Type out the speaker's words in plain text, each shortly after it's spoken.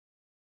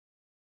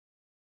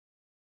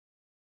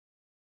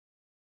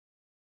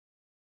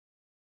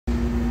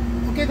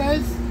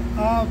guys,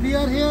 we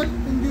are here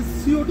in this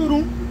CO2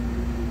 room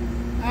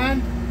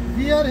and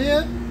we are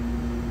here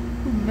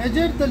to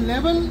measure the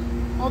level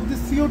of the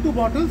CO2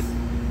 bottles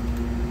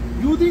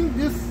using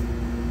this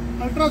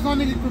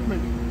ultrasonic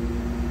equipment.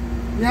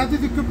 We have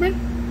this equipment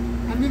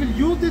and we will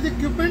use this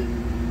equipment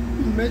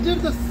to measure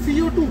the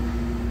CO2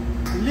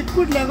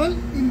 liquid level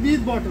in these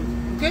bottles.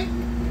 Okay,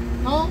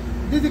 now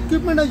this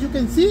equipment, as you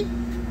can see,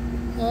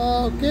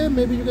 okay,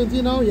 maybe you can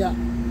see now, yeah.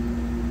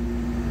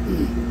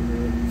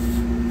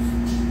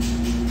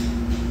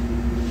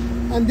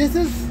 And this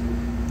is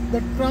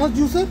the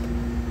transducer.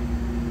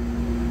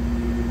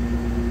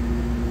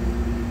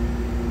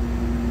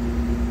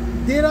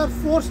 There are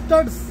 4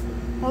 studs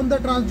on the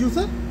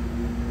transducer.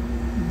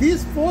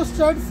 These 4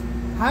 studs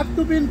have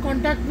to be in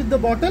contact with the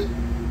bottle,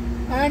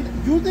 and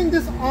using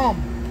this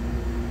arm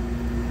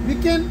we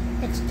can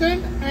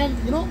extend and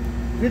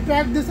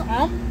retract this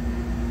arm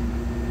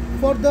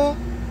for the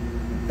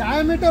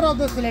diameter of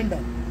the cylinder.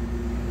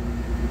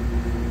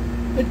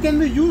 It can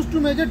be used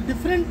to measure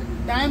different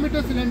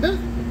diameter cylinders.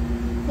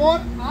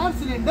 For our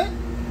cylinder,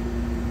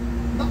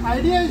 the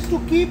idea is to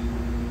keep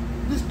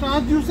this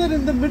transducer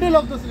in the middle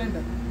of the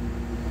cylinder.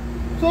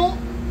 So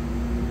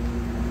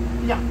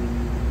yeah,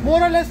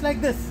 more or less like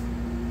this.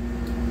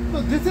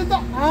 So this is the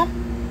arm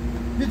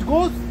which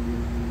goes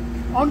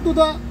onto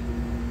the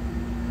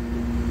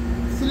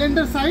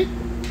cylinder side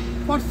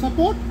for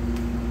support,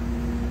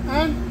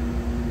 and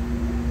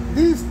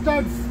these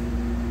studs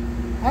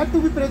have to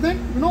be present,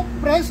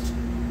 pressed.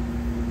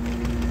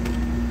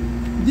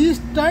 These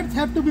studs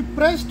have to be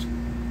pressed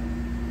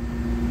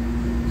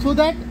so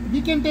that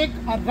we can take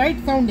a right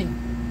sounding.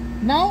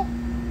 Now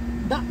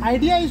the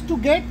idea is to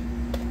get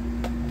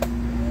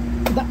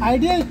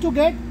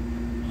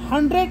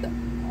 100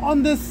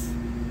 on this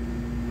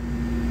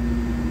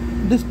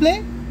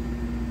display.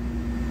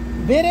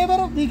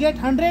 Wherever we get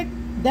 100,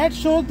 that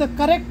shows the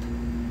correct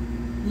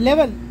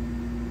level.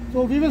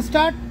 So we will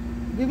start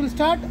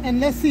and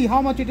let's see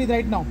how much it is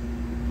right now.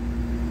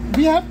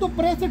 We have to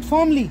press it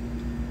firmly.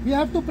 So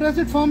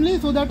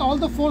that all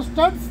the 4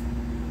 studs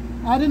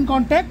are in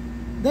contact.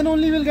 Then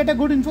only we'll get a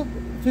good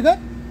figure.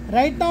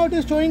 Right now it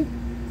is showing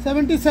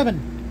 77.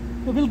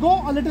 So we'll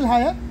go a little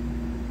higher.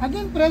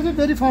 Again press it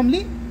very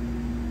firmly.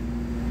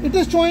 It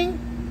is showing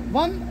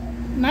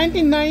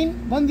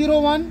 199,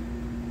 101,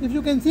 if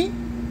you can see.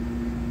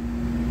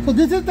 So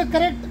this is the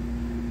correct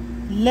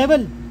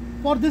level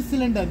for this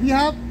cylinder. We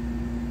have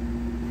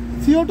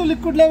CO2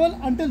 liquid level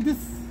until this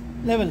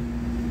level.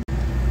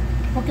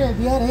 Okay,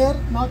 we are here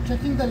now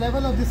checking the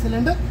level of the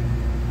cylinder.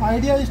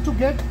 Idea is to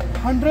get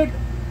 100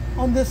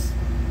 on this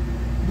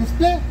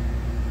display.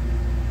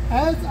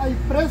 As I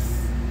press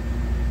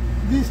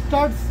these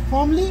studs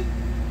firmly,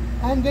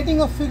 I am getting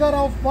a figure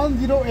of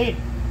 108.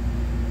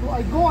 So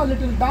I go a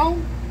little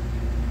down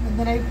and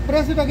then I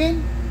press it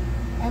again.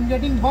 I am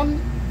getting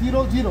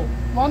 100,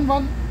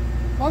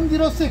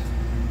 106,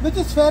 which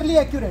is fairly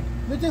accurate.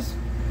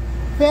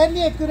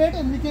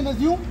 And we can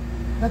assume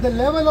that the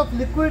level of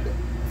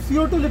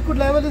CO2 liquid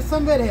level is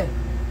somewhere here.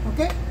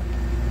 Okay.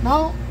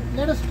 Now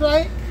let us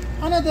try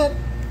another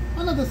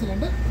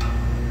cylinder.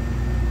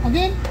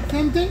 Again,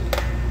 same thing.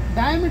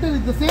 Diameter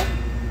is the same.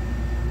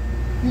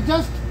 We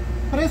just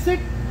press it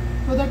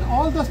so that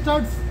all the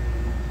studs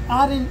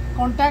are in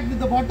contact with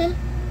the bottle.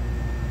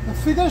 The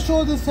figure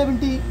shows is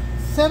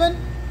 77,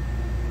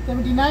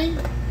 79.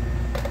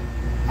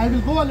 I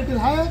will go a little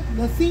higher.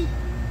 Let's see.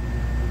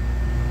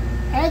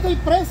 As I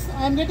press,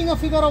 I am getting a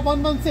figure of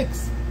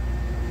 116.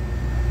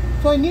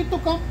 So I need to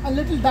come a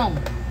little down.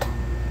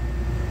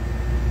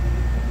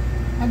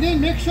 Again,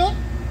 make sure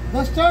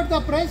the studs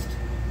are pressed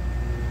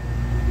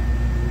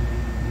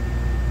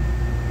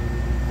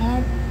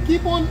and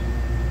keep on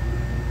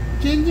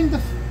changing the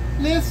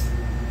place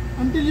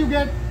until you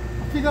get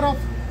a figure of,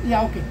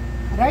 yeah, okay.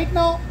 Right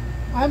now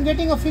I am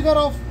getting a figure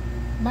of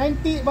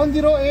 90,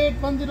 108,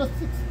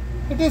 106.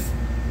 It is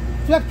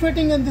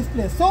fluctuating in this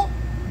place. So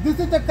this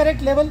is the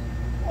correct level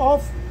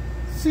of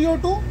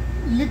CO2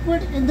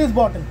 liquid in this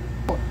bottle.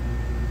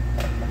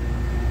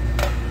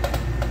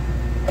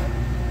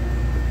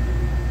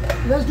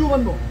 Let's do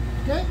one more.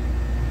 Okay.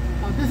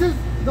 Now this is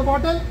the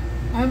bottle.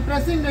 I am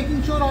pressing,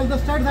 making sure all the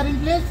studs are in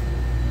place.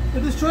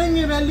 It is showing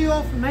me a value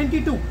of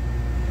 92.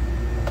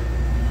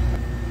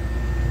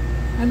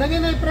 And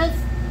again I press.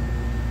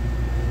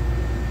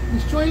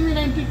 It's showing me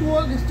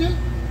 92 still.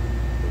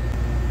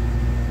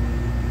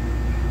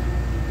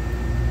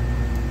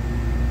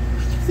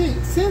 See,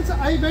 since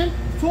I went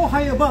so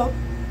high above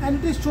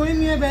and it is showing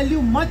me a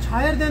value much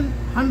higher than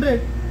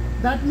 100,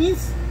 that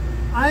means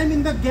I am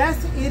in the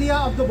gas area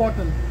of the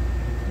bottle.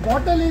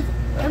 Bottle is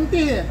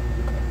empty here.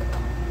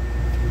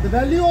 The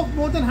value of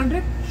more than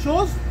 100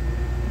 shows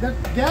that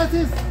gas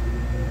is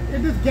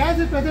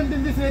present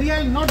in this area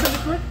and not the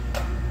liquid.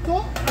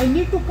 So I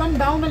need to come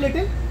down a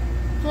little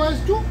so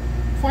as to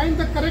find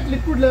the correct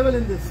liquid level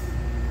in this.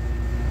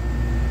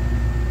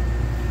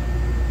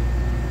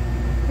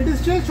 It is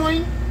still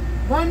showing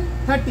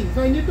 130,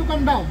 so I need to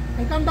come down.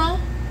 I come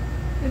down,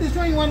 it is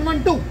showing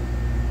 112.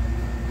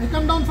 I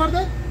come down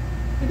further,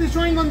 It is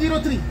showing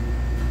 103,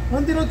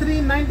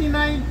 103,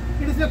 99.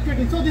 It is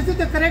fluctuating. So this is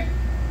the correct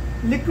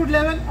liquid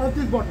level of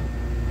this bottle.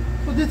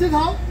 So this is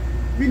how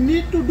we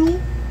need to do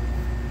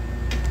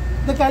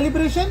the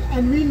calibration,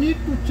 and we need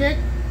to check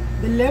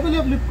the level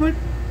of liquid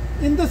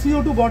in the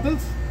CO2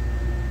 bottles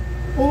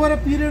over a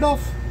period of,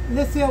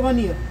 let's say, 1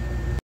 year.